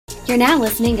You're now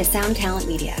listening to Sound Talent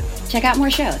Media. Check out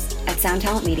more shows at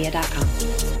soundtalentmedia.com.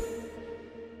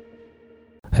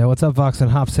 Hey, what's up, Vox and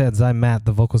Hops heads? I'm Matt,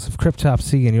 the vocalist of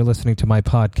Cryptopsy, and you're listening to my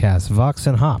podcast, Vox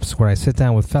and Hops, where I sit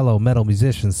down with fellow metal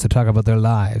musicians to talk about their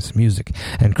lives, music,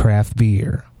 and craft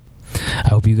beer. I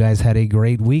hope you guys had a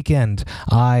great weekend.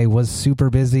 I was super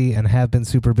busy and have been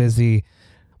super busy,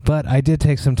 but I did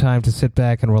take some time to sit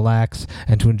back and relax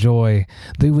and to enjoy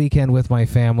the weekend with my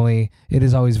family. It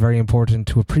is always very important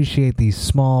to appreciate these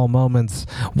small moments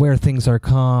where things are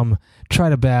calm.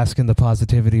 Try to bask in the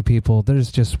positivity, people.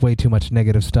 There's just way too much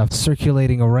negative stuff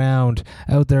circulating around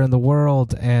out there in the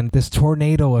world, and this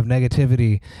tornado of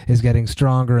negativity is getting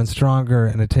stronger and stronger,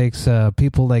 and it takes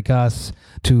people like us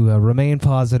to remain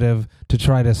positive, to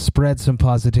try to spread some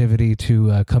positivity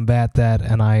to combat that,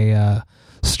 and I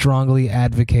strongly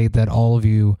advocate that all of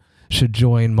you should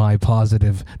join my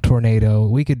positive tornado.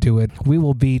 We could do it. We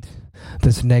will beat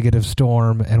this negative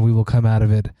storm, and we will come out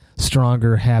of it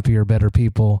stronger, happier, better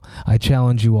people. I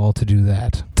challenge you all to do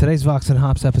that. Today's Vox and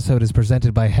Hops episode is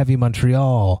presented by Heavy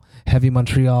Montreal. Heavy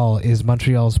Montreal is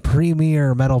Montreal's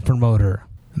premier metal promoter.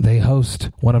 They host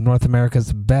one of North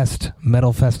America's best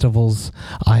metal festivals.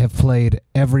 I have played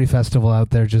every festival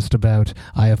out there just about.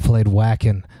 I have played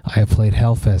Wacken. I have played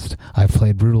Hellfest. I've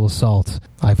played Brutal Assault.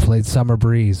 I've played Summer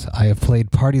Breeze. I have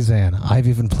played Partisan. I've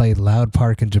even played Loud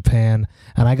Park in Japan.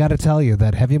 And I gotta tell you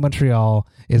that Heavy Montreal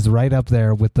is right up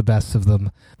there with the best of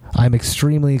them. I'm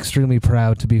extremely, extremely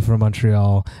proud to be from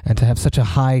Montreal and to have such a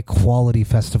high-quality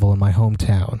festival in my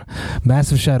hometown.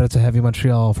 Massive shout-out to Heavy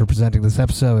Montreal for presenting this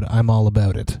episode. I'm all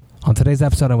about it. On today's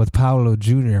episode, I'm with Paolo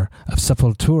Jr. of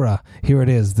Sepultura. Here it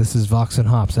is. This is Vox and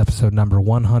Hops, episode number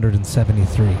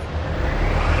 173.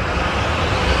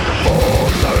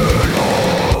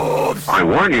 I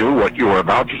warn you, what you are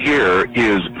about to hear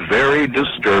is very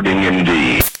disturbing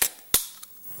indeed.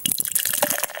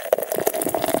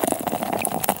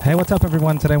 Hey, what's up,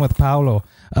 everyone? Today I'm with Paolo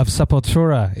of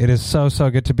Sepultura. It is so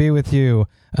good to be with you.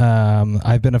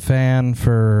 I've been a fan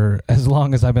for as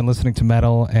long as I've been listening to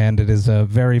metal, and it is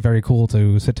very, very cool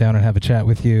to sit down and have a chat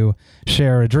with you,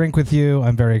 share a drink with you.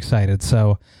 I'm very excited.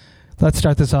 So let's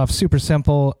start this off super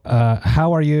simple.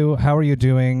 How are you? How are you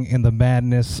doing in the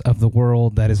madness of the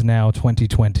world that is now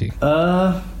 2020?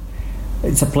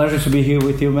 It's a pleasure to be here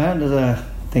with you, man.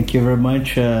 Thank you very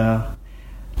much.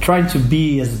 Trying to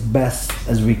be as best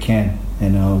as we can. You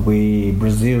know,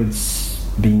 Brazil's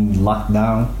being locked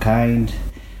down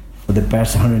for the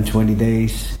past 120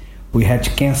 days. We had to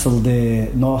cancel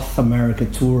the North America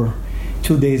tour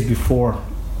 2 days before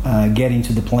getting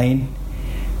to the plane.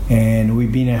 And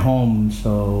we've been at home.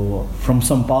 So from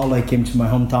São Paulo, I came to my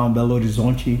hometown, Belo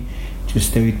Horizonte, to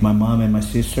stay with my mom and my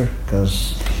sister,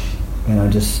 because, you know,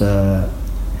 just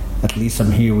at least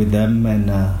I'm here with them, and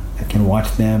I can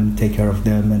watch them, take care of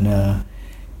them, and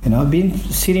you know, I've been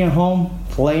sitting at home,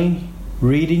 playing,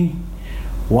 reading,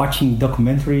 watching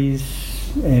documentaries,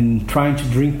 and trying to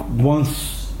drink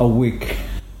once a week,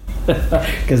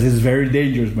 because it's very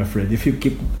dangerous, my friend. If you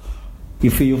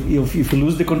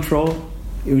lose the control,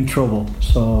 you're in trouble.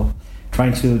 So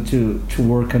trying to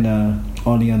work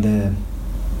only on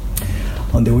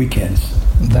the weekends.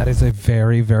 That is a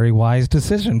very, very wise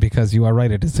decision, because you are right.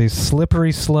 It is a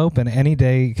slippery slope, and any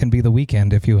day can be the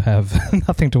weekend if you have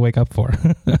nothing to wake up for.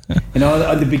 You know,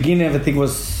 at the beginning, everything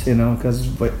was, you know, because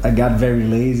I got very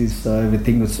lazy, so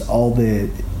everything was all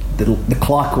the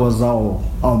clock was all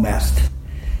messed.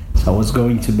 So I was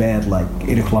going to bed like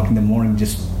 8 o'clock in the morning,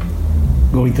 just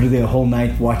going through the whole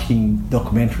night watching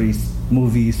documentaries,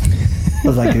 movies. I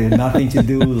was like, nothing to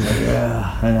do, like,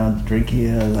 and I'm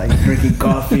drinking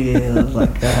coffee, and I was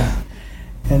like,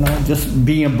 and I'm just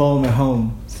being a bum at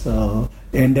home. So,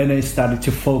 and then I started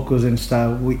to focus and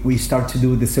we start to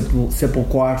do the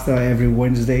Sepultura every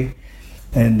Wednesday,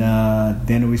 and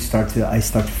then I start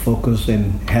to focus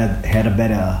and had a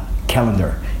better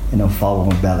calendar, you know,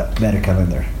 following a better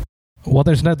calendar. Well,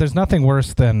 there's nothing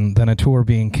worse than a tour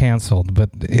being canceled, but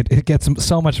it gets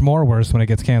so much more worse when it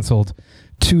gets canceled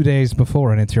 2 days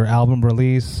before, and it's your album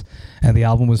release, and the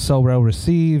album was so well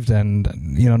received, and,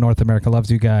 you know, North America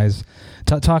loves you guys.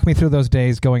 Talk me through those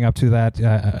days going up to that.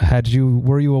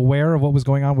 Were you aware of what was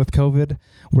going on with COVID?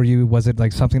 Was it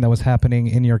like something that was happening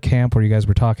in your camp where you guys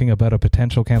were talking about a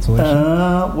potential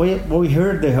cancellation? We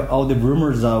heard all the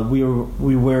rumors. We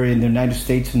were in the United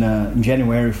States in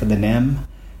January for the NAMM.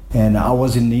 And I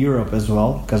was in Europe as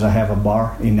well, because I have a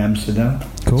bar in Amsterdam.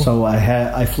 Cool. So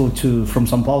I flew from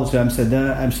São Paulo to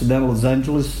Amsterdam, Los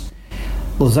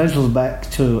Angeles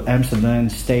back to Amsterdam, and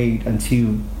stayed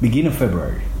until beginning of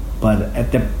February. But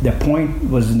at the point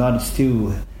was not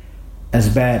still as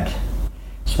bad.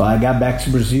 So I got back to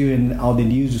Brazil, and all the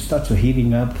news started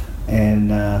heating up, and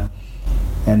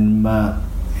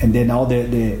then all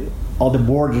the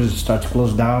borders start to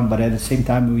close down. But at the same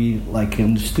time, we like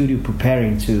in the studio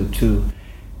preparing to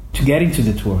get into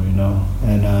the tour,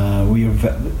 and we were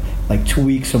like 2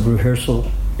 weeks of rehearsal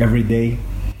every day,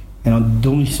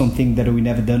 doing something that we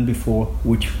never done before,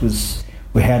 which was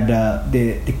we had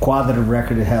the Quadra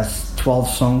record. It has 12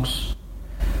 songs.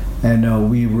 And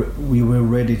we were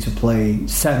ready to play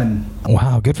 7.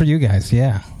 Wow, good for you guys,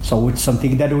 yeah. So it's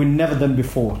something that we've never done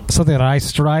before. Something that I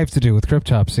strive to do with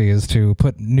Cryptopsy is to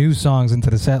put new songs into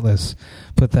the set list,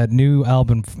 put that new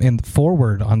album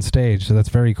forward on stage. So that's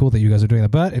very cool that you guys are doing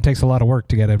that. But it takes a lot of work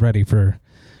to get it ready for...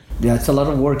 Yeah, it's a lot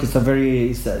of work. It's a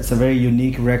very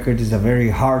unique record. It's a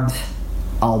very hard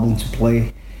album to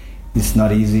play. It's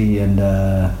not easy, and...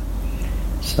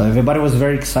 So everybody was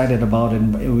very excited about it.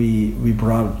 We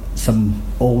brought some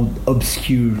old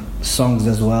obscure songs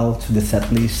as well to the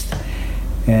set list.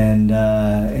 And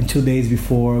 2 days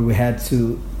before we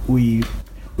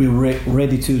were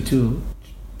ready to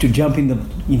jump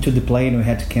into the plane. We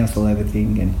had to cancel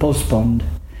everything and postponed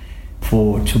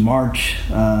to March,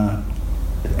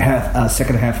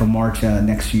 second half of March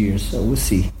next year. So we'll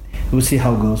see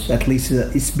how it goes. At least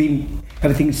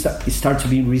everything starts to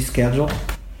be rescheduled.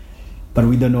 But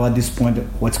we don't know at this point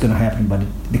what's going to happen. But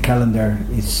the calendar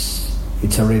it's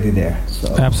already there.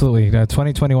 So absolutely,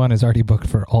 2021 is already booked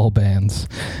for all bands.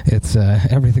 It's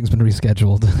everything's been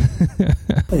rescheduled.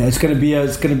 Yeah, it's going to be a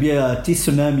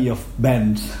tsunami of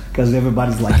bands because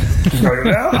everybody's like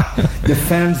the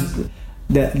fans,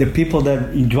 the people that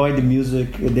enjoy the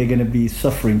music, they're going to be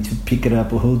suffering to pick it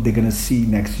up. Who they're going to see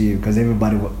next year because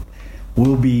everybody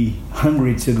will be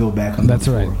hungry to go back on. That's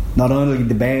right. Not only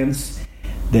the bands.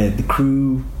 The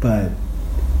crew, but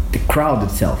the crowd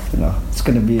itself, it's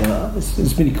going to be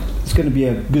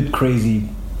a good crazy,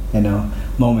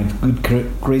 moment,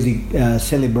 good crazy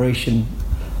celebration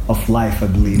of life, I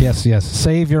believe. Yes.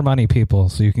 Save your money, people,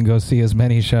 so you can go see as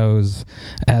many shows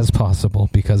as possible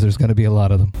because there's going to be a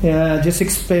lot of them. Yeah, just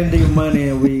expend your money.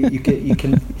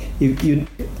 You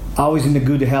always in the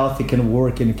good health. You can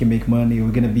work and you can make money.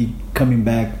 We're going to be coming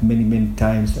back many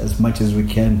times as much as we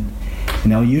can.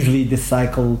 Usually this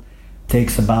cycle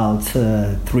takes about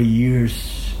 3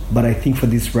 years, but I think for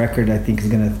this record, I think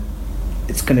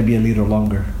it's gonna be a little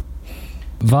longer.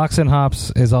 Vox and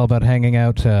Hops is all about hanging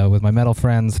out with my metal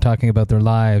friends, talking about their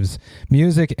lives,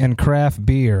 music, and craft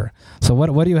beer. So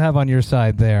what do you have on your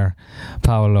side there,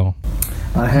 Paolo?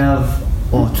 I have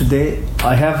today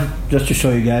I have just to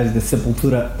show you guys the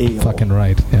Sepultura Ale. Fucking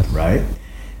right, yes. Right.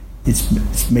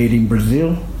 It's made in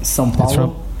Brazil, São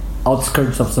Paulo.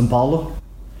 Outskirts of São Paulo.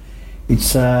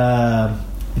 It's a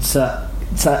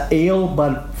ale,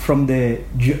 but from the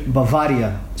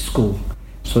Bavaria school.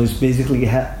 So it's basically it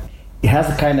has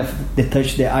a kind of the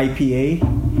touch the IPA,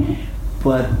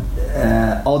 but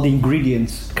all the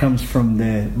ingredients comes from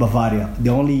the Bavaria.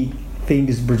 The only thing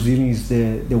is Brazilian is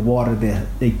the water that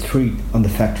they treat on the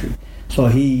factory. So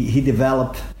he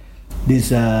developed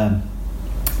this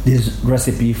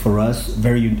recipe for us,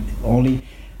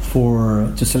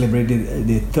 to celebrate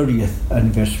the 30th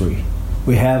anniversary.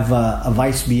 We have a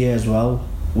Weiss beer as well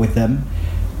with them,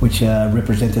 which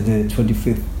represented the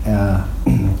 25th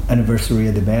anniversary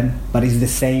of the band, but it's the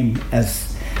same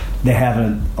as they have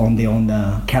on their own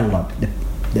catalog, the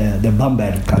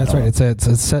Bamberg catalog. That's right,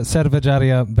 it's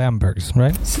Cervejaria Bambergs,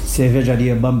 right?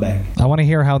 Cervejaria Bamberg. I want to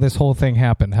hear how this whole thing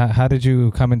happened. How did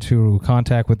you come into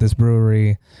contact with this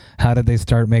brewery? How did they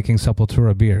start making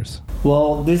Sepultura beers?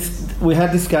 Well, we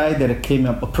had this guy that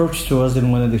approached to us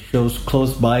in one of the shows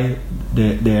close by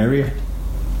the area,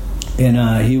 and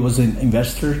he was an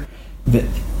investor. That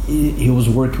he was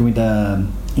working with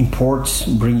imports,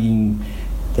 bringing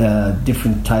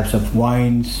different types of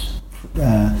wines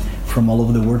from all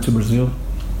over the world to Brazil,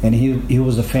 and he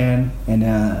was a fan, and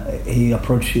he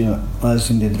approached us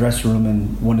in the dressing room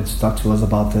and wanted to talk to us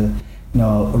about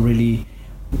really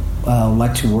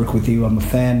like to work with you. I'm a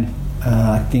fan.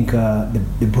 I think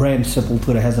the brand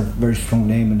Sepultura has a very strong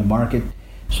name in the market,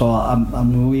 so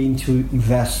I'm willing to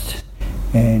invest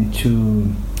and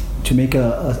to make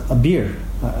a beer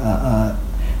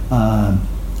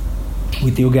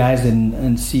with you guys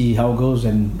and see how it goes.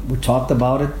 And we talked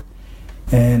about it,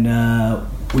 and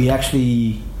we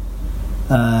actually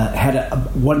had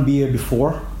one beer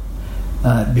before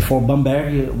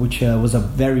Bamberg, which was a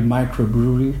very micro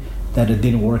brewery that it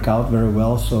didn't work out very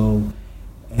well. So,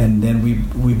 and then we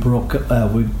broke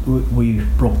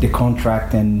the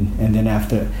contract, and then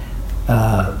after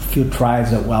a few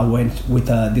tries, I went with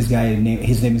this guy.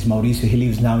 His name is Mauricio. He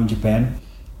lives now in Japan.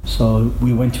 So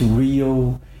we went to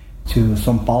Rio to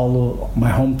São Paulo,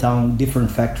 my hometown,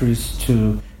 different factories,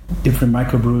 to different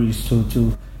microbreweries,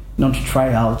 to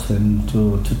try out and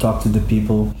to talk to the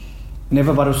people. And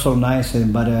everybody was so nice.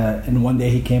 And one day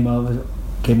he came over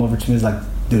to me. He's like,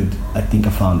 dude, I think I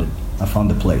found it. I found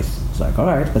the place. It's like, all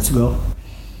right, let's go.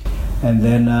 And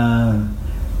then,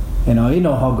 you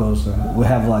know how it goes. We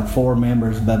have like 4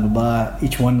 members, blah, blah, blah.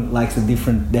 Each one likes has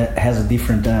a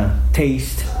different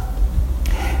taste.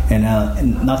 And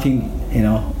nothing,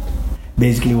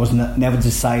 basically was never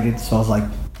decided. So I was like,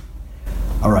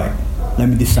 all right, let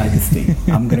me decide this thing.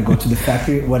 I'm going to go to the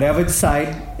factory. Whatever I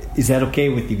decide, is that okay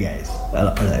with you guys? I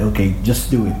was like, okay, just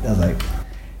do it. I was like,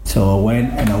 so I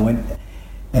went.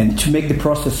 And to make the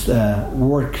process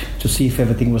work, to see if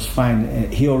everything was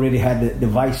fine, he already had the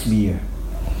Weiss beer.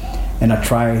 And I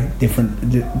tried different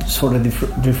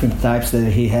types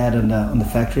that he had on the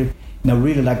factory. And I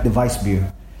really liked the Weiss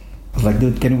beer. I was like,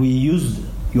 dude, can we use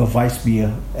your Weiss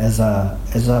beer as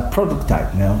a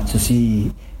prototype now to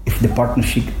see if the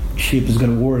partnership is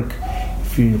going to work,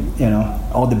 if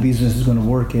all the business is going to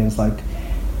work? And it's like,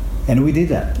 and we did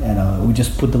that. And we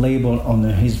just put the label on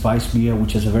his Weiss beer,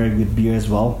 which is a very good beer as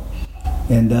well.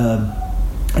 And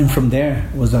from there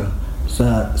was a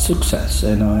success,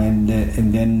 and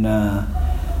then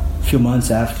a few months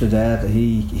after that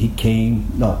he came.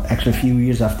 No, actually a few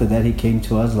years after that he came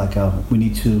to us like, I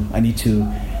need to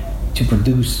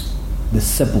produce the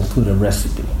Sepultura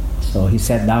recipe. So he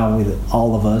sat down with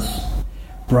all of us,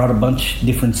 brought a bunch of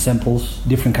different samples,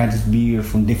 different kinds of beer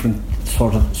from different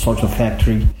sorts of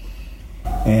factory,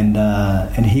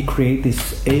 and he created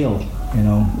this ale,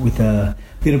 with a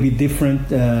little bit different,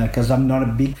 because I'm not a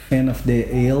big fan of the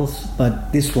ales,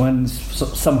 but this one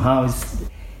somehow is,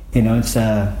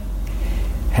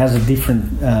 has a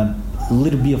different,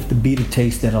 little bit of the bitter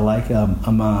taste that I like.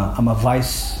 I'm a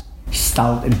Weiss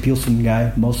stout and Pilsen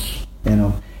guy.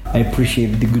 I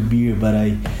appreciate the good beer, but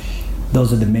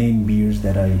those are the main beers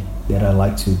that I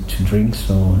like to drink.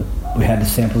 So we had the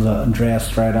samples. Andreas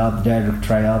tried out, Derek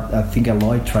tried out, I think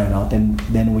Aloy tried out, and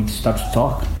then we start to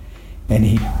talk, and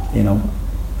he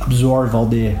absorbed all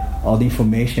the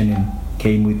information and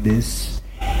came with this.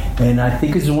 And I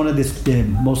think it's one of the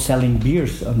most selling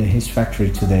beers on his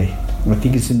factory today. I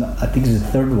think it's the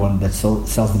third one that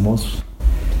sells the most.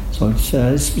 So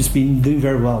it's been doing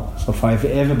very well so far.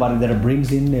 Everybody that it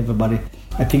brings in,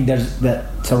 I think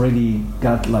that's already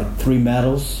got like 3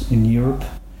 medals in Europe.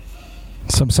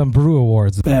 Some brew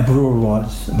awards. Yeah, brew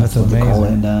awards. That's amazing. They call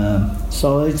it. And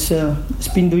so it's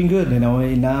been doing good,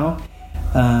 now,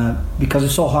 because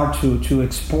it's so hard to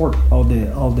export all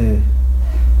the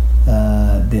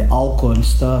alcohol and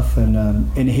stuff,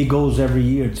 and he goes every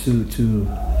year to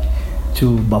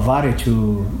Bavaria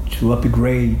to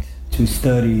upgrade, to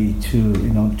study, to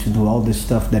do all this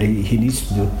stuff that he needs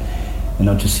to do,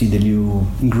 to see the new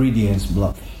ingredients,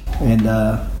 blah.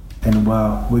 And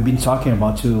we've been talking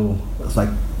about to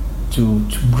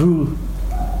brew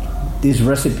this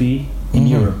recipe in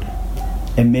Europe,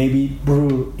 and maybe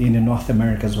brew in North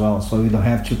America as well, so we don't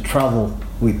have to travel.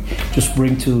 We just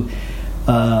bring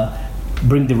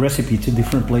the recipe to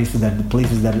different places, the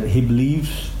places that he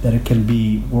believes that it can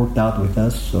be worked out with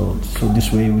us. So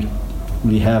this way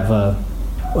we have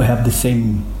the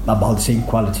same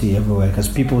quality everywhere, because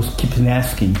people keep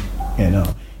asking.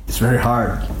 It's very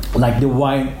hard. Like the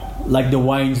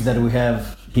wines that we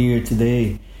have here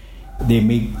today, they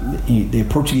make the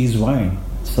Portuguese wine.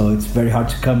 So it's very hard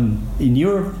to come in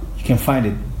Europe. You can find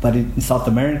it, but in South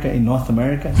America, in North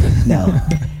America, no.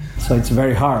 So it's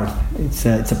very hard. It's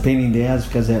a pain in the ass,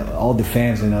 because all the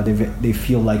fans, they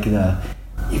feel like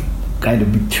kind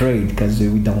of betrayed because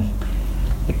we don't.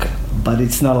 But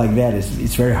it's not like that.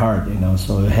 It's very hard,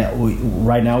 So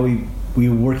right now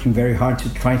we're working very hard to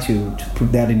try to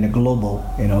put that in the global.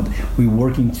 We're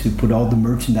working to put all the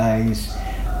merchandise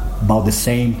about the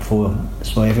same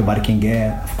so everybody can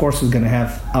get. Of course, it's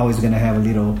always gonna have a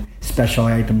little special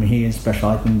item here, special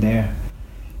item there.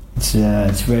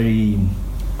 It's very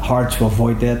hard to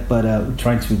avoid that, but we're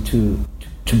trying to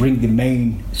bring the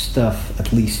main stuff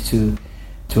at least to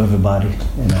everybody.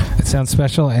 It sounds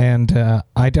special, and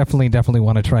I definitely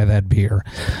want to try that beer.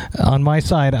 On my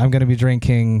side, I'm going to be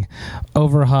drinking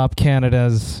Overhop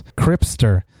Canada's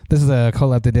Cripster. This is a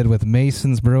collab they did with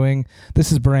Mason's Brewing.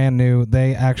 This is brand new.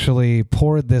 They actually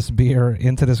poured this beer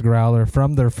into this growler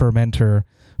from their fermenter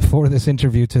for this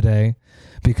interview today,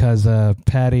 because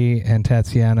Patty and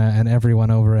Tatiana and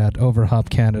everyone over at Overhop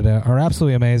Canada are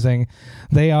absolutely amazing.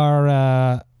 They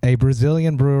are a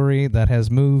Brazilian brewery that has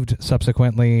moved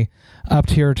subsequently up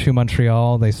here to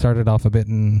Montreal. They started off a bit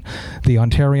in the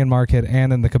Ontarian market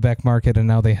and in the Quebec market, and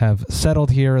now they have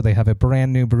settled here. They have a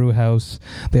brand new brew house.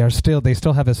 They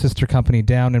still have a sister company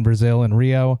down in Brazil, in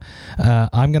Rio.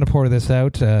 I'm going to pour this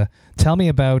out. Tell me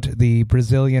about the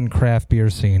Brazilian craft beer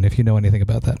scene, if you know anything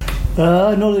about that.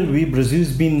 I know that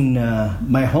Brazil's been,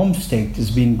 my home state has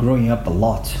been growing up a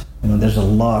lot. There's a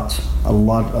lot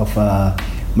of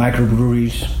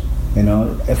microbreweries.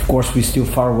 Of course, we're still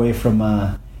far away from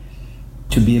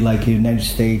to be like the United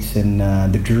States and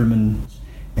the Germans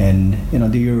and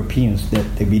the Europeans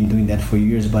that they've been doing that for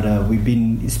years. But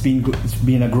it's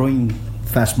been a growing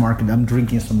fast market. I'm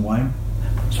drinking some wine.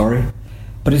 Sorry.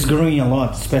 But it's growing a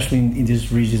lot, especially in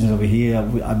these regions over here.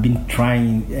 I've been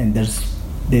trying, and there's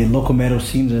the local metal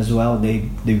scenes as well. They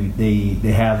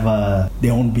have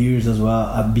their own beers as well.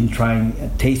 I've been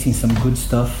tasting some good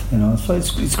stuff, So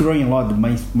it's growing a lot.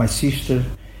 My sister,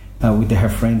 with her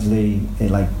friends, they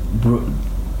like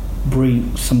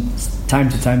brewing some time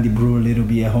to time. They brew a little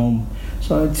bit at home.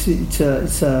 So it's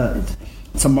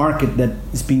a market that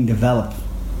is being developed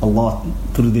a lot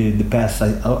through the past,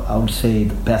 I would say,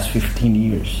 the past 15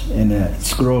 years, and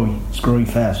it's growing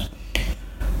fast.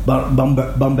 But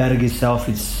Bamberg itself,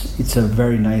 it's a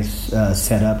very nice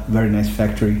setup, very nice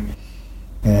factory,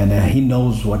 and he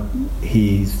knows what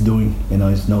he's doing. He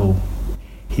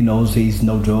knows he's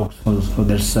no joke. So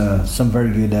there's some very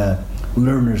good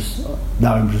learners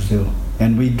down in Brazil,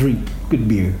 and we drink good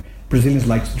beer. Brazilians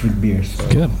like to drink beer. So.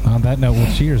 Good. On that note,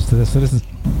 we'll cheers to this.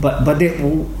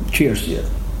 Cheers, yeah.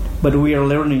 But we are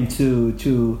learning to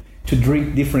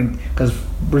drink different, because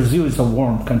Brazil is a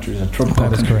warm country, it's a tropical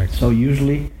country. That is correct. So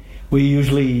we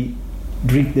usually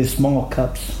drink the small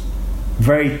cups,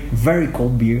 very very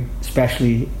cold beer,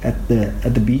 especially at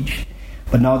the beach.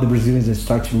 But now the Brazilians have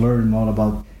started to learn all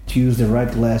about to use the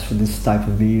right glass for this type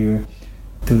of beer,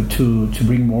 to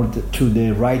bring more to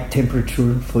the right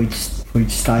temperature for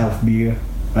each style of beer.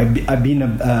 I've been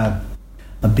I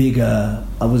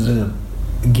was a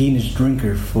Guinness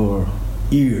drinker for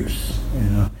years.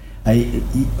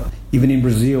 Even in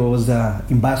Brazil, I was an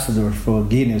ambassador for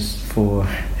Guinness for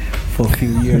a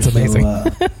few years. That's amazing.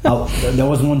 So, there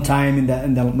was one time in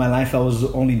my life I was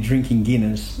only drinking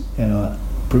Guinness.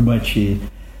 Pretty much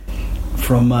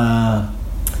from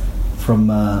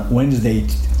Wednesday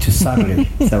to Saturday.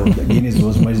 So Guinness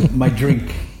was my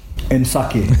drink, and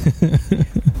sake.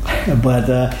 but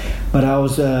I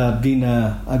was being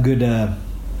a good.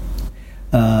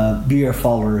 Beer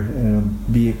follower,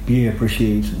 beer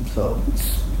appreciation. So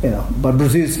but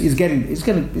Brazil is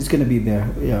gonna be there.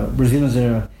 Brazilians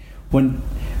are. When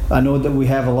I know that we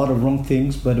have a lot of wrong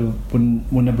things, but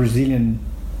when a Brazilian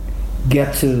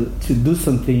get to do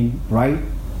something right,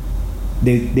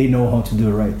 they know how to do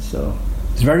it right. So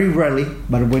it's very rarely,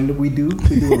 but when we do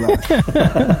it right.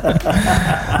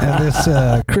 And this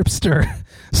Cripster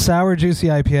sour juicy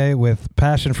IPA with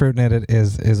passion fruit in it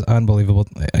is unbelievable.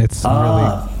 It's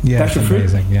really passion it's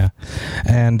amazing. Fruit? Yeah,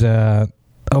 and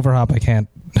Overhop, I can't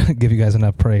give you guys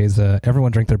enough praise.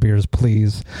 Everyone drink their beers,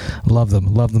 please. Love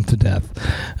them to death.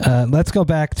 Let's go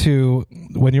back to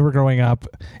when you were growing up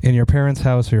in your parents'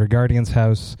 house or your guardian's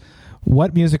house.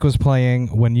 What music was playing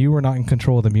when you were not in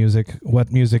control of the music?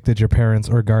 What music did your parents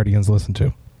or guardians listen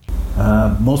to?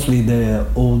 Mostly the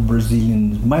old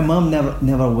Brazilian. My mom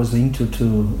never was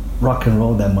into rock and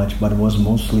roll that much, but it was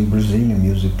mostly Brazilian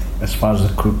music as far as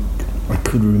I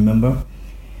could remember.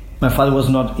 My father was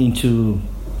not into.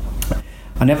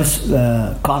 I never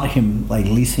caught him like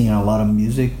listening a lot of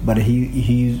music, but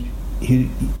he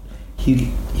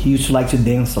used to like to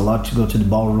dance a lot, to go to the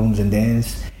ballrooms and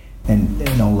dance, and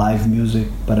live music.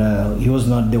 But he was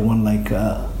not the one like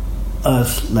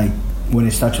us. Like when I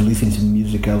started listening to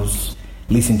music, I was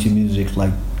listening to music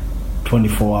like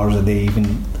 24 hours a day,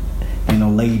 even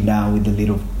laid down with a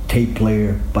little tape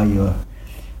player by your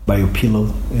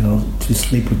pillow, to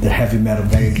sleep with the heavy metal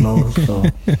very low. So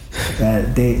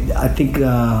I think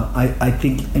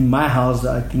in my house,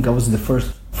 I think I was the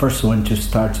first one to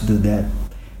start to do that,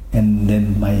 and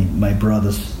then my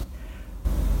brothers,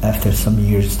 after some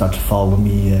years, start to follow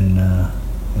me, and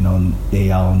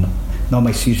they all. Now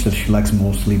my sister, she likes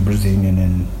mostly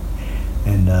Brazilian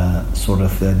and sort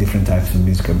of different types of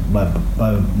music. But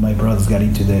my brothers got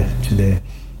into the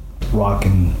rock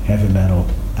and heavy metal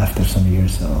after some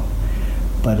years. So,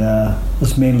 but it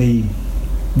was mainly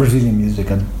Brazilian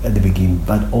music at the beginning,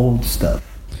 but old stuff.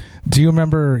 Do you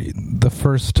remember the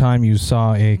first time you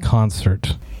saw a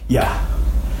concert? Yeah,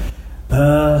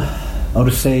 I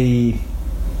would say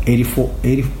 84.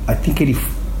 I think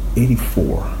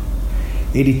 84.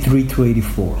 83 to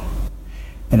 84.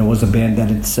 and it was a band that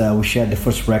we shared the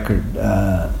first record,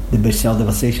 the Bestial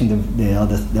Devastation. On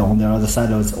the other side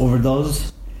was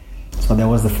Overdose. So that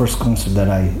was the first concert that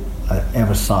I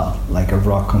ever saw, like a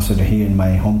rock concert here in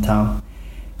my hometown.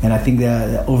 And I think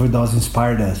that Overdose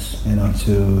inspired us,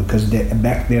 because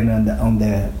back then on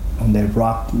the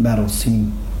rock metal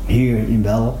scene here in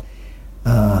Belo,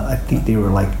 I think they were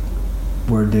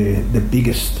the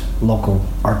biggest local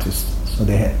artists. So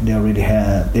they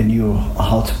knew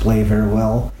how to play very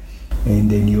well, and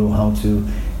they knew how to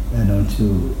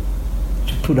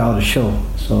put out a show.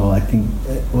 So I think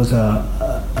it was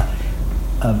a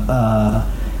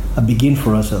begin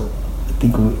for us. I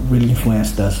think it really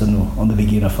influenced us on the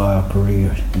beginning of our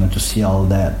career, to see all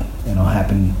that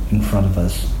happen in front of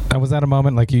us. And was that a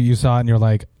moment like you saw it and you're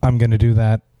like, I'm going to do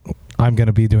that, I'm going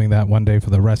to be doing that one day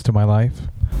for the rest of my life?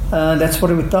 That's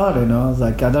what we thought, I was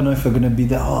like, I don't know if we're going to be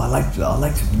there. I like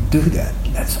to do that.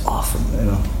 That's awesome,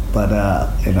 But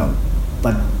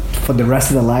for the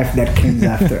rest of the life, that came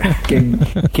after.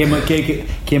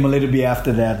 came a little bit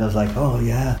after that. I was like, oh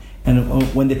yeah.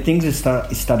 And when the things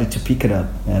started to pick it up,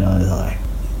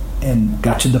 and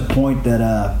got to the point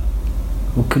that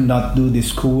we could not do the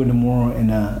school anymore,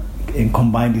 and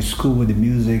combine the school with the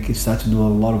music. I started to do a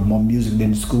lot of more music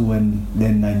than school, and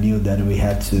then I knew that we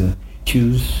had to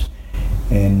choose,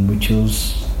 and we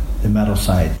chose the metal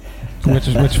side. Which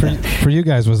for you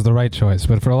guys was the right choice,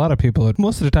 but for a lot of people, it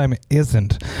most of the time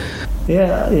isn't.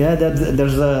 Yeah.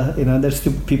 There's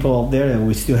still people out there.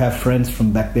 We still have friends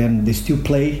from back then. They still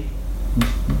play,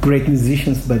 great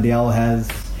musicians, but they all have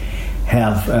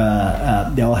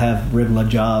regular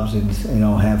jobs and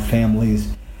have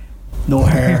families, no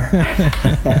hair.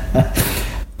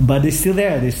 But they're still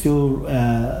there. They still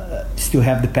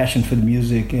have the passion for the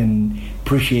music and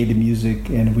appreciate the music.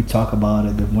 And we talk about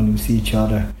it when we see each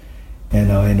other.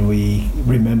 And we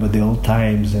remember the old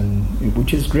times,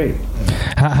 which is great.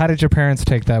 How did your parents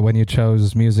take that when you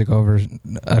chose music over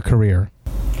a career?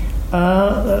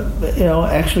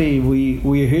 Actually, we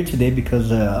are here today because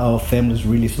our families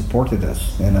really supported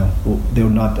us. They were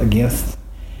not against.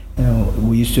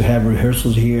 We used to have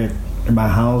rehearsals here at my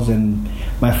house, and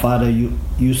my father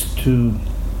used to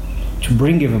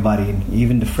bring everybody in,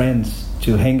 even the friends,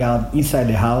 to hang out inside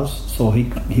the house so he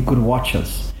could watch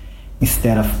us,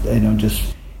 instead of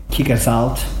just kick us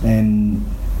out and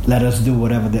let us do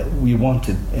whatever that we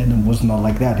wanted. And it was not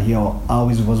like that. He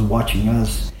always was watching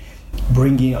us,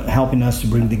 helping us to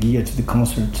bring the gear to the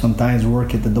concert, sometimes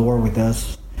work at the door with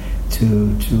us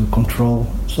to control.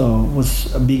 So it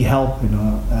was a big help.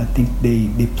 I think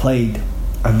they played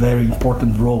a very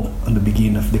important role in the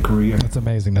beginning of the career. That's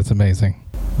amazing.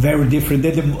 Very different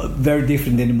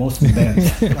than most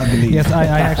bands, I believe. Yes, I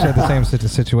actually had the same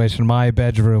situation. My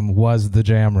bedroom was the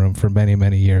jam room for many,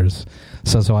 many years.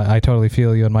 So I totally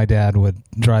feel you. And my dad would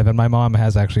drive, and my mom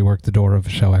has actually worked the door of a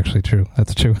show. Actually, true.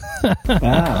 That's true.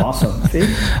 Awesome. See?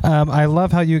 I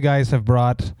love how you guys have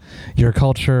brought your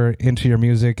culture into your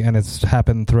music, and it's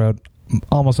happened throughout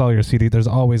almost all your CD. There's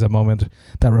always a moment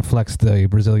that reflects the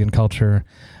Brazilian culture.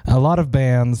 A lot of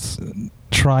bands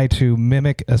try to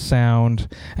mimic a sound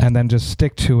and then just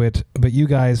stick to it, but you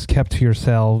guys kept to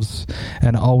yourselves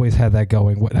and always had that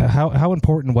going. How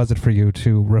important was it for you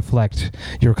to reflect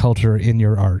your culture in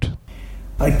your art?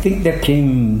 I think that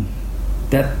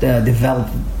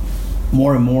developed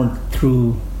more and more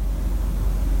through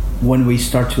when we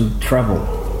start to travel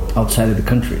outside of the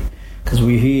country, because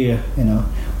we're here,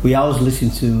 we always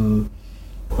listen to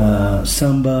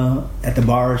samba at the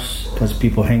bars because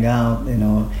people hang out.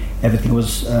 Everything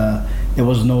was there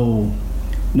was no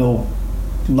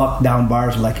lockdown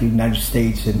bars like in the United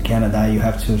States and Canada. You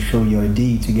have to show your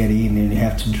ID to get in, and you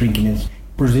have to drink in it.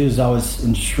 Brazil is always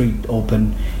in the street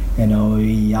open.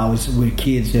 We're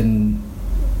kids, and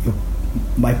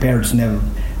my parents never.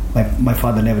 My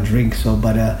father never drinks,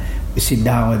 but we sit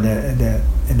down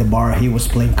at the bar. He was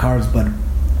playing cards, but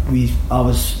we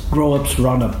always grow up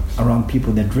surrounded around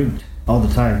people that drink all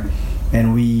the time,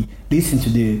 and we listen to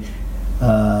the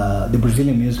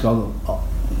Brazilian music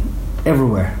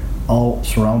everywhere, all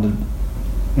surrounded,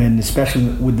 and especially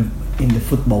in the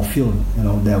football field.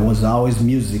 There was always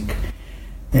music,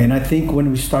 and I think when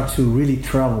we start to really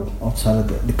travel outside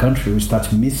of the country, we start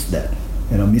to miss that,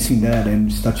 missing that,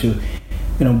 and start to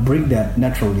bring that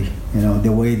naturally.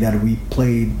 The way that we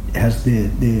played has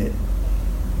the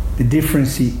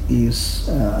difference is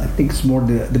I think it's more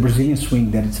the Brazilian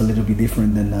swing, that it's a little bit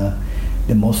different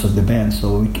than most of the bands.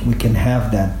 So we can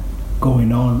have that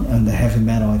going on, and the heavy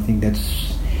metal. I think it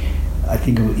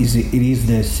is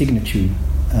the signature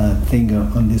thing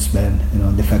on this band.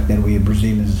 The fact that we are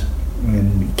Brazilians,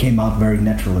 and it came out very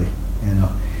naturally.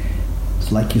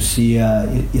 It's like you see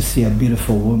a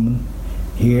beautiful woman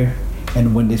here,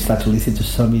 and when they start to listen to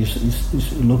some, you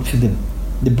look to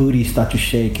the booty start to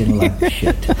shake and like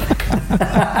shit.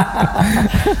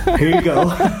 Here you go.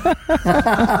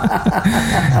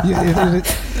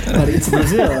 But it's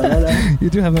Brazil. You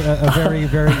do have a very,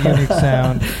 very unique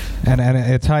sound, and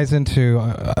it ties into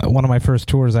one of my first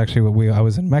tours. Actually, I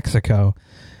was in Mexico,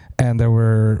 and there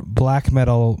were black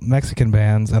metal Mexican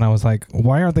bands, and I was like,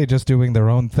 why aren't they just doing their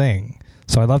own thing?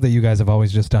 So I love that you guys have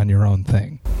always just done your own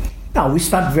thing. No, we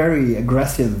start very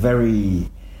aggressive, very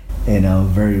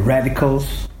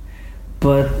radicals,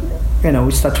 but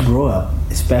we start to grow up.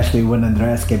 Especially when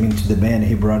Andres came into the band,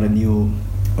 he brought a new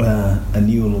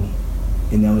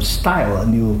style, a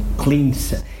new clean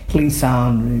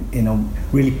sound.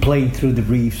 Really playing through the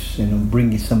riffs,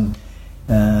 bringing some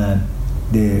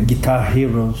the Guitar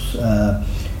Heroes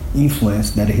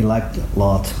influence that he liked a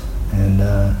lot, and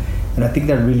I think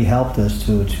that really helped us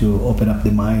to open up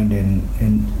the mind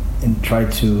and try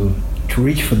to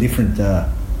reach for different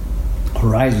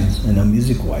horizons,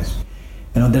 music-wise.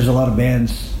 There's a lot of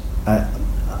bands.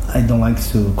 I don't like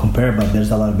to compare, but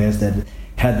there's a lot of bands that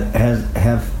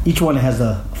have each one has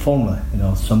a formula.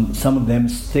 Some of them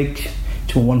stick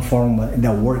to one formula and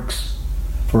that works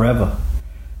forever.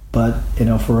 But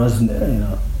for us,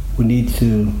 we need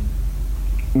to.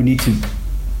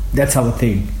 That's our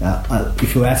thing.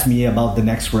 If you ask me about the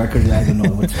next record, I don't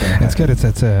know what's going to happen. That's good.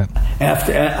 That's it.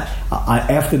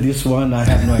 After this one, I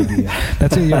have no idea.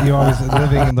 That's it. You're always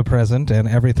living in the present, and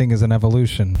everything is an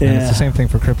evolution. Yeah. And it's the same thing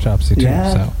for Cryptopsy too.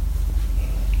 Yeah. So.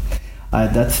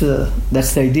 That's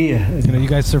the idea. You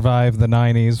guys survived the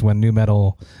 90s when nu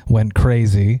metal went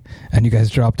crazy, and you guys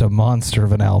dropped a monster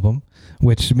of an album,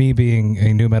 which, me being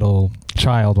a nu metal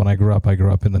child when I grew up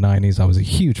in the 90s, I was a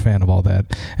huge fan of all that,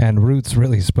 and Roots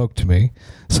really spoke to me.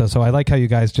 So I like how you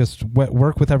guys just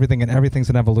work with everything, and everything's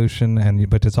an evolution,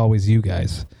 but it's always you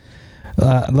guys.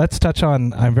 Let's touch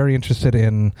on, I'm very interested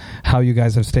in how you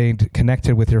guys have stayed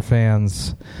connected with your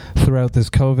fans throughout this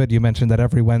COVID. You mentioned that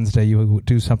every Wednesday you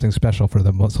do something special for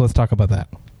them. So let's talk about that.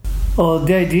 Well,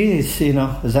 the idea is,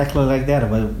 exactly like that.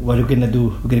 What we're going to do,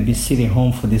 we're going to be sitting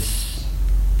home for the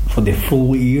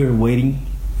full year waiting.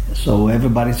 So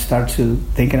everybody starts to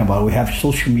thinking about it. We have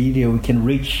social media. We can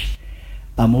reach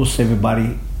most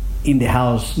everybody in the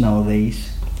house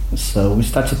nowadays. So we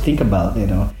start to think about,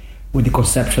 with the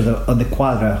conception of the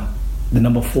quadra, the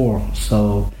number 4.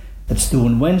 So let's do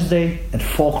on Wednesday at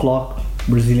 4 o'clock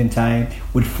Brazilian time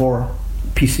with 4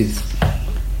 pieces.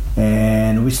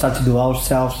 And we start to do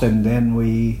ourselves, and then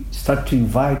we start to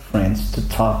invite friends to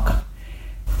talk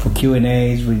for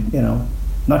Q&As. We,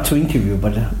 not to interview,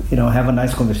 but have a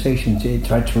nice conversation. To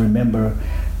try to remember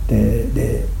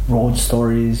the road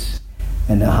stories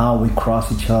and how we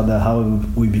crossed each other, how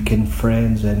we became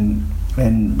friends, and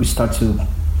we start to.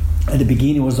 At the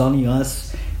beginning, it was only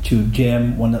us to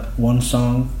jam one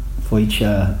song for each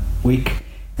week,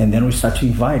 and then we start to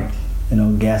invite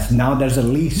guests. Now there's a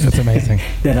list. That's amazing.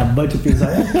 That a bunch of people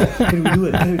say, can we do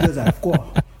it? Can we do that? Of course.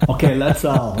 Okay, let's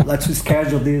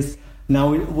schedule this.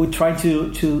 Now we try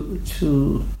to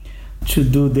do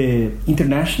the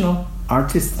international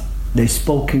artists. They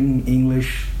spoke in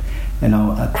English,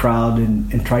 a crowd,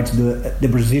 and try to do the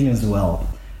Brazilians as well,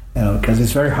 because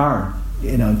it's very hard,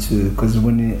 because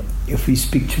if we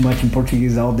speak too much in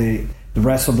Portuguese, all the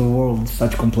rest of the world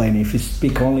start complaining. If you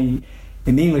speak only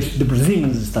in English, the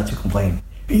Brazilians start to complain.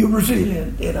 You're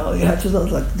Brazilian, you have to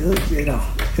like this,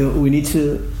 We need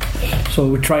to, so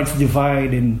we try to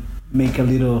divide and make a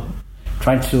little.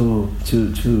 Try to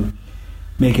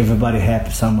make everybody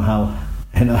happy somehow,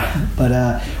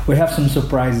 But we have some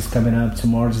surprises coming up.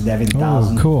 Tomorrow's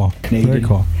 11,000. Oh, cool! Canadian. Very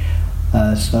cool.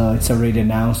 So it's already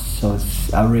announced. So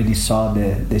I already saw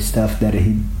the stuff that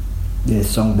the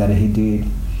song that he did.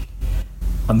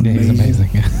 Amazing. Yeah, he's amazing.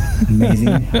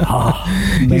 Amazing. Oh,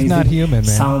 amazing. He's not human,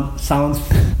 man.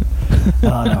 Sounds.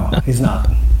 No, he's not.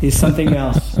 He's something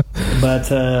else. But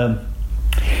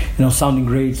sounding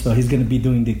great. So he's going to be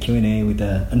doing the Q&A with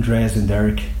Andres and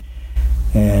Derek.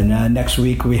 And next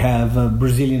week we have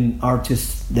Brazilian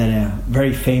artists that are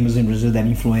very famous in Brazil that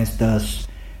influenced us.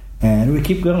 And we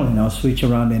keep going, switch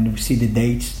around and we see the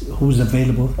dates, who's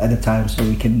available at the time, so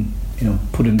we can,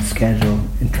 put in the schedule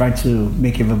and try to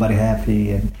make everybody happy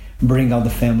and bring out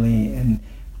the family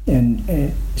and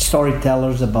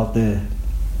storytellers about the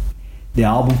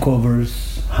album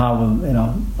covers, how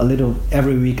a little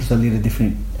every week is a little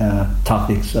different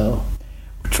topic. So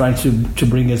we're trying to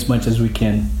bring as much as we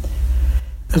can,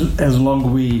 as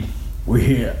long as we're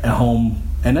here at home,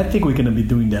 and I think we're gonna be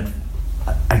doing that,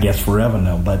 I guess, forever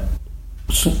now. But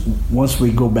once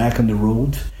we go back on the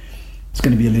road, It's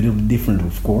going to be a little bit different,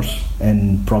 of course,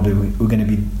 and probably we're going to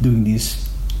be doing this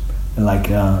like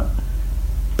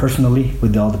personally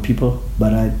with all the people.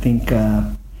 But I think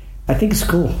it's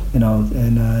cool, and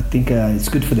I think it's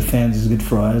good for the fans. It's good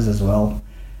for us as well,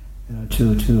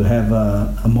 to have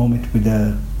a moment with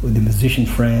the musician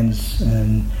friends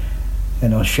and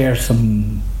share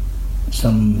some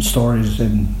stories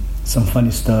and some funny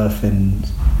stuff and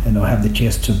have the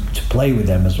chance to play with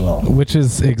them as well. Which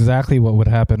is exactly what would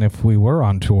happen if we were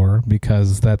on tour,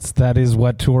 because that is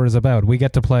what tour is about. We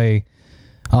get to play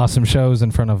awesome shows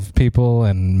in front of people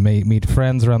and meet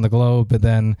friends around the globe, but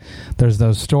then there's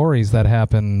those stories that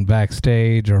happen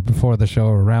backstage or before the show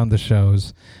or around the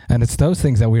shows, and it's those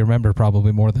things that we remember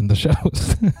probably more than the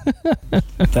shows.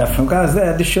 Definitely, guys.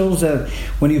 The shows that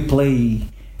when you play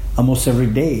almost every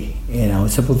day,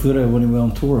 Sepultura, when we're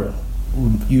on tour,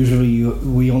 usually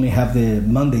we only have the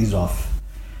Mondays off,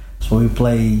 so we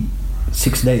play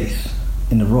 6 days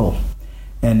in a row,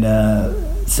 and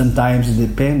sometimes it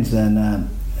depends, and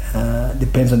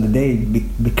depends on the day.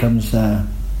 Becomes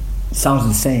sounds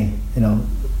the same,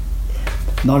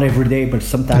 not every day, but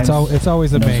sometimes it's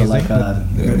always amazing. So like,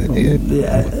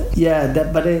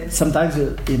 sometimes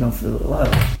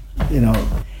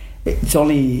it's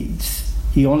only.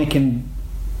 You only can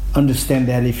understand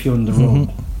that if you're on the road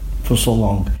for so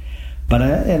long. But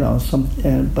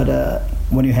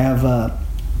when you have a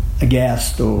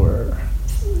guest or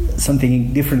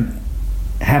something different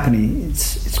happening,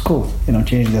 it's cool.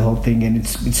 Changing the whole thing, and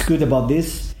it's good about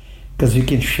this because you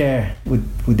can share with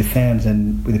the fans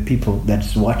and with the people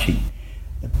that's watching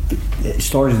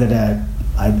stories that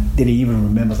I didn't even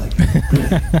remember. Like,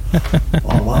 really?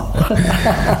 Oh wow!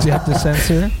 Do you have to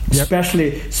censor? Yep.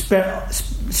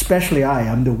 Especially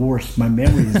I'm the worst. My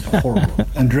memory is horrible.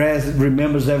 Andreas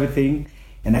remembers everything,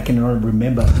 and I cannot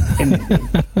remember anything.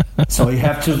 So you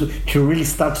have to really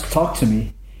start to talk to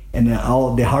me, and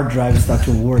all the hard drives start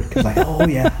to work. Like, oh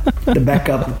yeah, the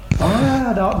backup. Oh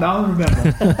yeah, now I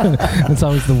remember. It's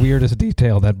always the weirdest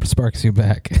detail that sparks you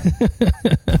back.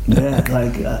 Yeah,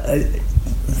 like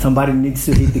somebody needs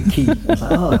to hit the key. I was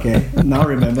like, oh, okay, now I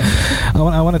remember.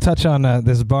 I want to touch on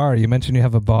this bar. You mentioned you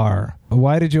have a bar.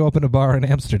 Why did you open a bar in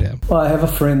Amsterdam? Well, I have a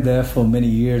friend there for many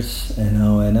years,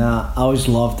 and I always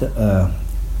loved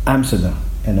Amsterdam,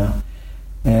 and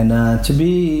it's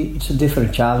a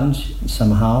different challenge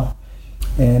somehow,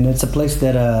 and it's a place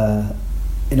that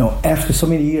after so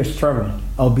many years traveling,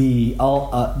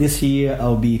 this year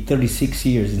I'll be 36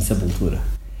 years in Sepultura.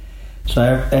 So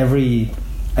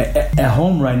at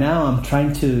home right now, I'm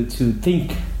trying to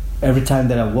think every time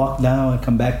that I walk down and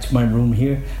come back to my room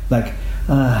here, like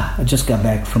I just got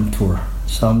back from tour,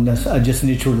 so I just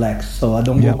need to relax, so I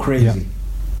don't go crazy.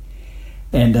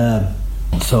 And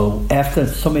so after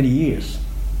so many years,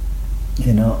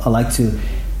 I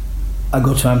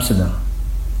go to Amsterdam,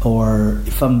 or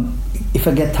if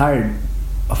I get tired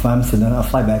of Amsterdam, I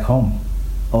fly back home,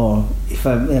 or if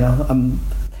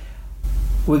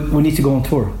we need to go on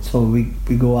tour, so we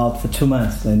go out for 2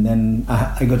 months, and then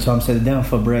I go to Amsterdam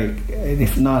for a break. And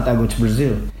if not, I go to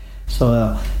Brazil.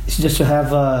 So it's just to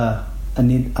have I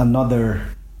need another.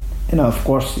 Of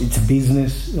course, it's a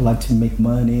business. I like to make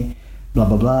money, blah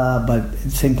blah blah. But at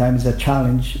the same time, it's a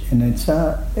challenge, and it's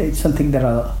something that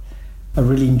I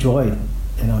really enjoy.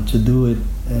 To do it,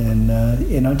 and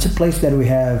it's a place that we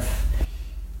have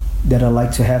that I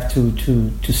like to have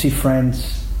to see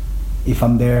friends if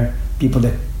I'm there. People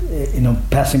that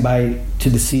passing by to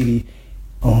the city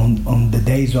on the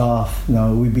days off.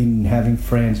 We've been having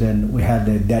friends, and we had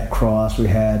the Dead Cross. We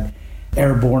had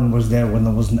Airborne was there when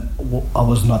I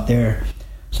was not there.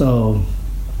 So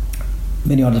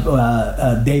many others.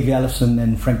 Dave Ellison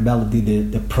and Frank Bella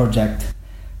did the project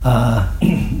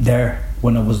there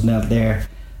when I was not there.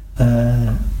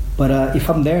 But if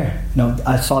I'm there,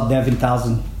 I saw Devin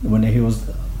Townsend when I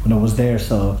was there.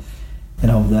 So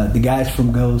the guys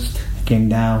from Ghost came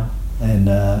down, and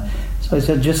so it's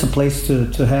just a place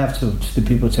to have to the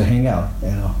people to hang out.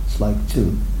 It's like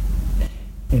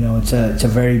it's a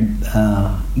very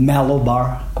mellow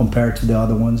bar compared to the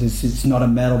other ones. It's not a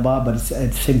metal bar, but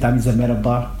at the same time it's a metal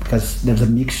bar because there's a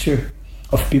mixture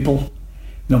of people.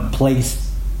 Plays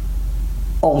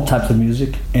all types of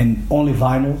music and only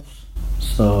vinyls,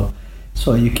 so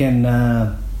you can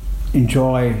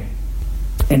enjoy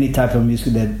any type of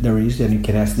music that there is, and you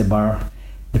can ask the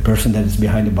person that is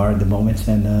behind the bar at the moment,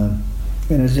 and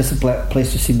it's just a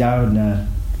place to sit down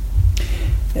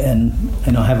and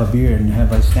have a beer and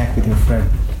have a snack with your friend.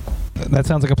 That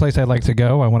sounds like a place I'd like to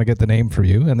go. I want to get the name for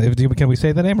you. And can we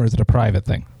say the name, or is it a private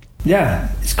thing? Yeah,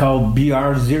 it's called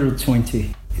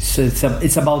BR020.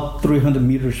 It's about 300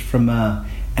 meters from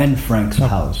Anne Frank's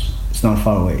house. It's not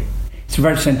far away. It's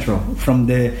very central. From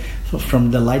the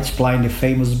Leidsplein, the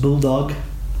famous Bulldog,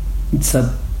 it's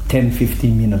a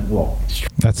 10-15 minute walk.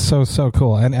 That's so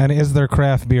cool. And is there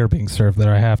craft beer being served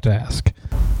there, I have to ask?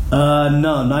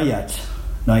 No, not yet.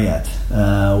 We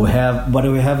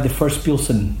have the first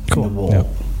Pilsen cool. in the wall. Yeah.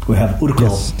 We have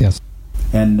Urkel. Yes.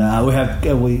 And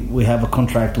we have a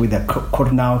contract with a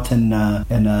Kornaut and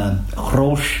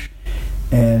Roche.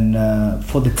 And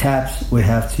for the taps, we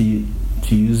have to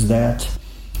use that.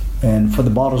 And for the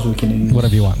bottles, we can use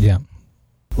whatever you want. Yeah.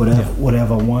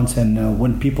 Whatever once. And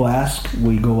when people ask,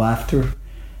 we go after.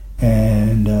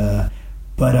 And I'm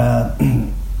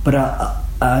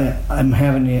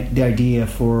having the idea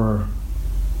for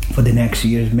the next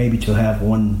years, maybe to have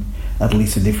at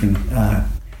least a different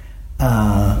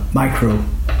micro,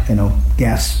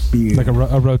 gas beer, like a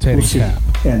rotating tap.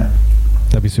 Yeah.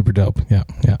 That'd be super dope. Yeah.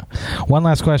 One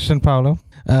last question, Paulo.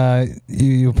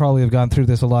 You probably have gone through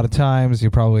this a lot of times. You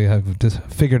probably have just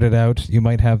figured it out. You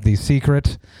might have the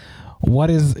secret. What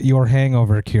is your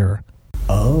hangover cure?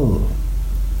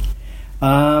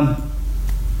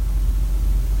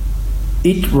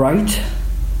 Eat right,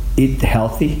 eat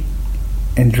healthy,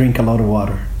 and drink a lot of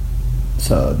water.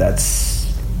 So that's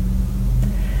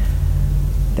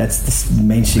the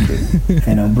main secret.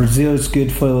 Brazil is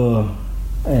good for,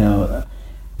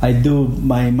 I do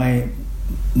my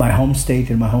home state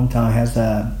and my hometown has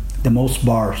the most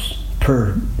bars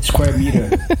per square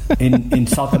meter in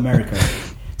South America.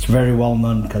 It's very well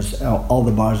known because all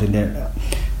the bars in there.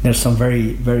 There's some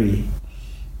very, very,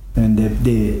 and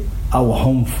our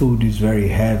home food is very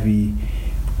heavy,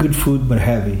 good food but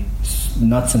heavy. It's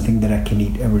not something that I can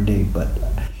eat every day, but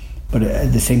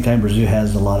at the same time, Brazil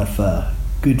has a lot of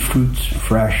good fruits,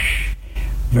 fresh,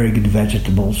 very good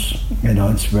vegetables.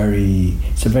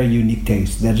 It's a very unique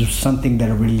taste. That is something that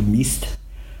I really missed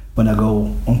when I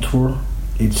go on tour.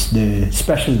 It's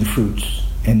especially the fruits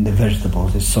and the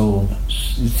vegetables. It's the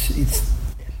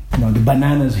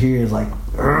bananas here is like.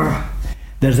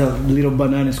 There's a little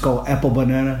banana. It's called apple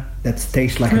banana. That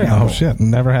tastes like an apple. Oh shit!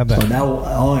 Never had that. So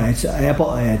it's an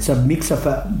apple. It's a mix of,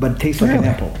 but it tastes like an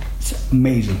apple. It's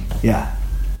amazing. Yeah.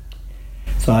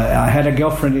 So I had a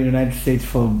girlfriend in the United States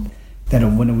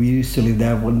when we used to live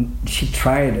there. When she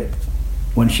tried it,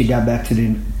 when she got back to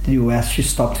the U.S., she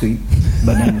stopped to eat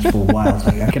bananas for a while. I was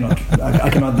like, I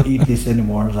cannot eat this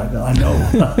anymore. I was like, I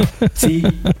know. See,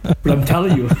 but I'm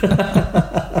telling you.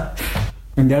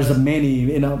 And there's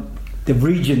many, the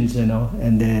regions,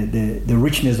 and the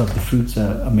richness of the fruits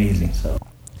are amazing. So,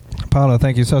 Paulo,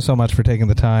 thank you so much for taking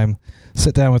the time.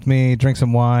 Sit down with me, drink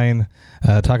some wine,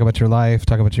 talk about your life,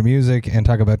 talk about your music, and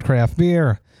talk about craft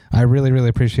beer. I really, really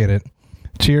appreciate it.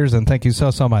 Cheers, and thank you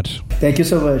so much. Thank you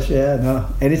so much. Yeah, no,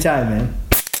 anytime, man.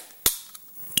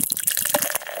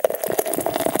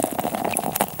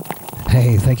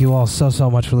 Hey, thank you all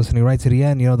so much for listening right to the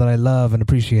end. You know that I love and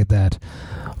appreciate that.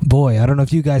 Boy, I don't know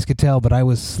if you guys could tell, but I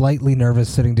was slightly nervous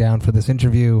sitting down for this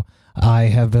interview. I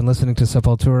have been listening to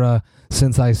Sepultura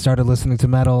since I started listening to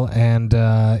metal, and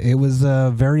it was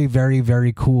very, very,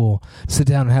 very cool to sit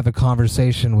down and have a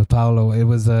conversation with Paulo. It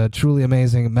was truly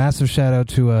amazing. Massive shout out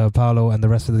to Paulo and the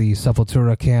rest of the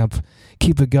Sepultura camp.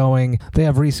 Keep it going. They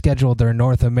have rescheduled their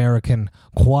North American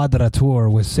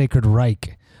Quadratour with Sacred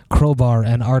Reich, Crowbar,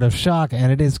 and Art of Shock,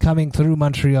 and it is coming through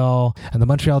Montreal, and the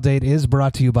Montreal date is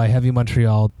brought to you by Heavy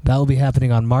Montreal. That will be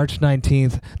happening on March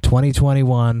 19th,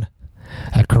 2021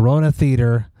 at Corona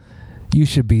Theater. You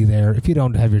should be there. If you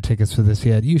don't have your tickets for this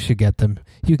yet, you should get them.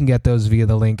 You can get those via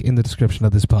the link in the description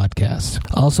of this podcast.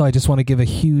 Also, I just want to give a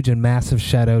huge and massive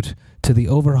shout out to the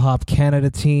Overhop Canada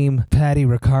team, Patty,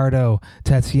 Ricardo,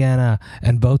 Tatiana,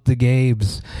 and both the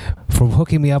Gabes for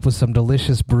hooking me up with some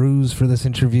delicious brews for this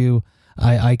interview.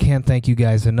 I can't thank you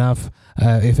guys enough.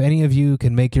 If any of you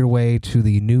can make your way to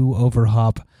the new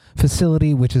Overhop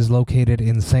facility, which is located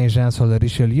in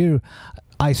Saint-Jean-sur-le-Richelieu,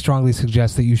 I strongly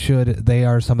suggest that you should. They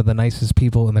are some of the nicest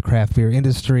people in the craft beer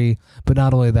industry, but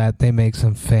not only that, they make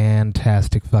some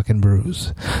fantastic fucking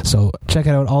brews. So check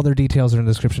it out. All their details are in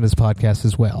the description of this podcast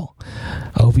as well.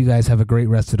 I hope you guys have a great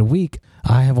rest of the week.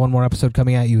 I have one more episode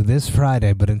coming at you this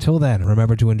Friday, but until then,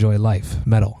 remember to enjoy life,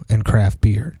 metal, and craft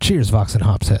beer. Cheers, Vox and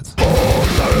Hopsheads.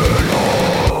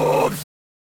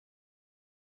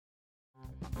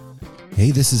 Hey,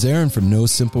 this is Aaron from No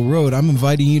Simple Road. I'm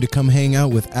inviting you to come hang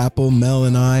out with Apple, Mel,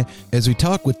 and I as we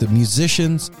talk with the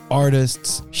musicians,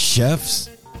 artists, chefs,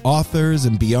 authors,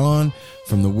 and beyond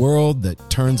from the world that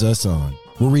turns us on.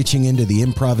 We're reaching into the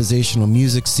improvisational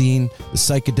music scene, the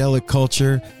psychedelic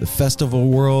culture, the festival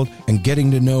world, and getting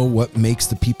to know what makes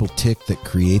the people tick that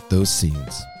create those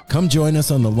scenes. Come join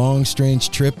us on the long,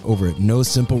 strange trip over at No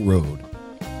Simple Road.